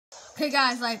Hey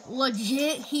guys, like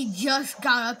legit, he just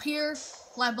got up here.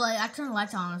 Like, I turned the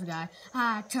lights on this guy.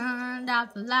 I turned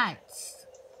out the lights.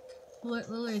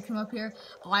 Literally came up here,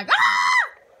 like, ah!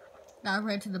 Got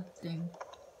right to the thing.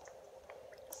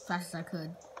 Fast as I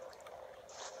could.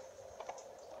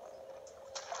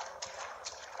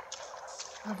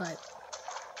 I was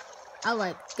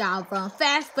like, gotta run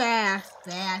fast, fast,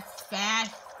 fast,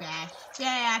 fast, fast,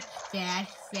 fast, fast,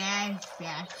 fast,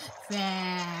 fast,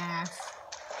 fast.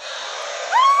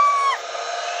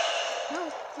 No.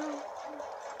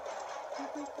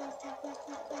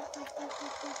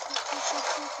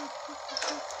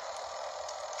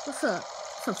 What's up?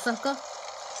 What's up, sucker?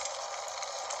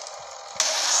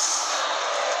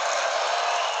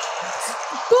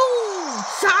 Boom!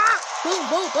 Shot! Boom,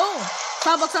 boom, boom!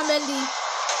 $5 on Bendy.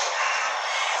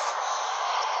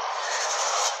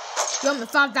 You owe me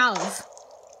 $5.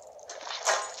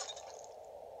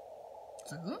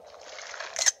 Huh?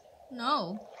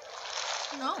 No.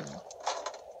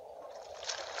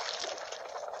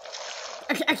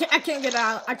 I can't get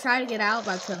out. I tried to get out,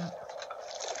 but I couldn't.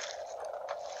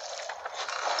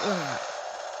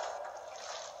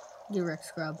 You wrecked,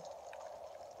 scrub.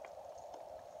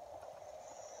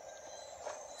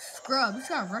 Scrub, you just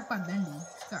got wrecked by Bendy. You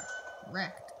just got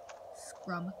wrecked.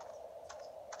 Scrub.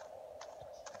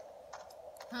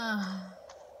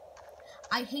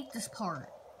 I hate this part.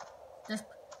 The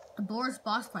Boris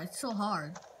boss fight's so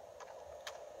hard.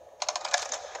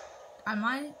 I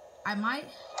might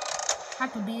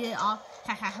have to beat it off.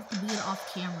 Have to beat it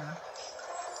off camera.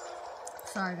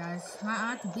 Sorry guys,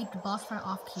 I have to beat the boss fight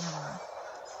off camera.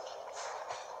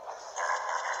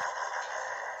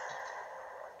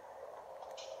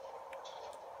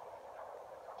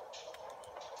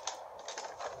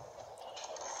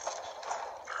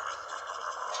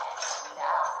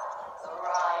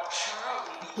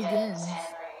 Begins.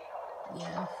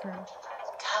 Yeah, sure.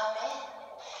 Come in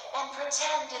and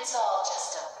pretend it's all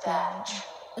just a bad dream.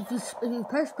 If you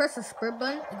press the sprint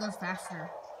button, it goes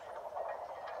faster.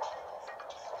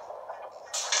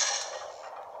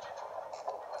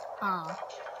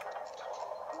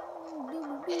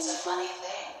 It's a funny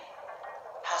thing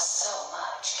how so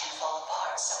much can fall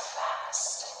apart so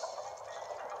fast.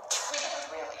 We never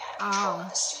really had control of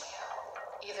the studio.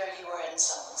 Either you were in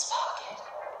someone's pocket,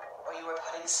 or you were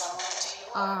putting someone into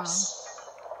yours.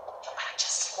 I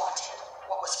just wanted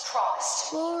what was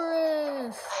promised to me.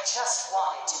 Boris. I just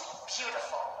wanted to be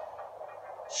beautiful.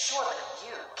 Surely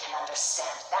you can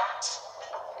understand that.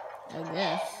 I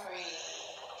guess.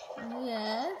 Henry.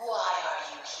 Yes. Why are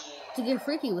you here? To get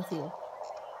freaky with you.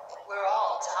 We're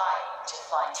all dying to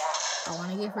find out. I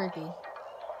want to get freaky. Do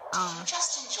you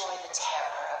just enjoy the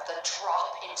terror of the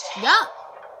drop into hell? Yup.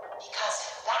 Because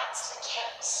if that's the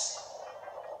case,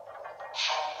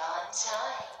 hang on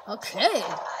tight. Okay.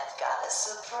 I've got a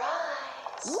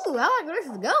surprise. Ooh, I like where this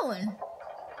is going.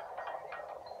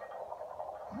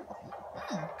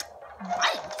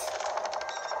 Right.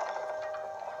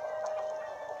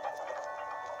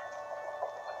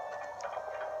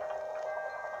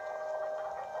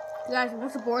 Guys,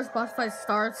 once the Boris boss fight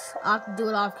starts, I have to do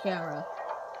it off camera.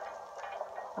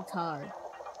 It's hard.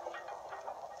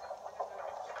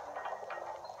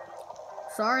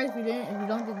 Sorry if you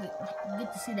don't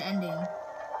get to see the ending.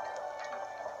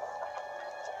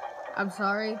 I'm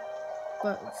sorry,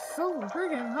 but it's so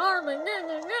freaking hard.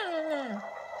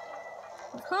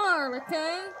 It's hard,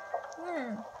 okay?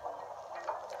 Yeah.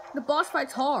 The boss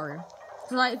fight's hard.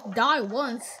 So like, if you die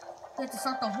once, you have to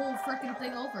start the whole freaking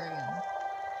thing over again.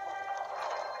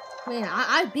 I mean,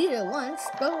 I beat it once,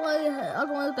 but I was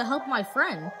only to help my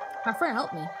friend. My friend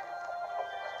helped me.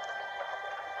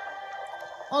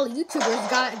 All the YouTubers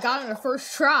got in the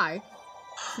first try.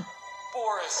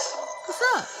 Boris. What's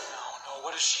up? Oh no,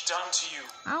 what has she done to you?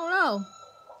 I don't know.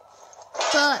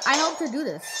 But I helped her do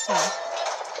this. So.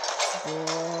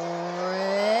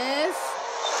 Boris.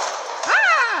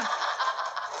 Ah!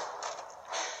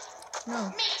 No.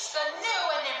 Meet the new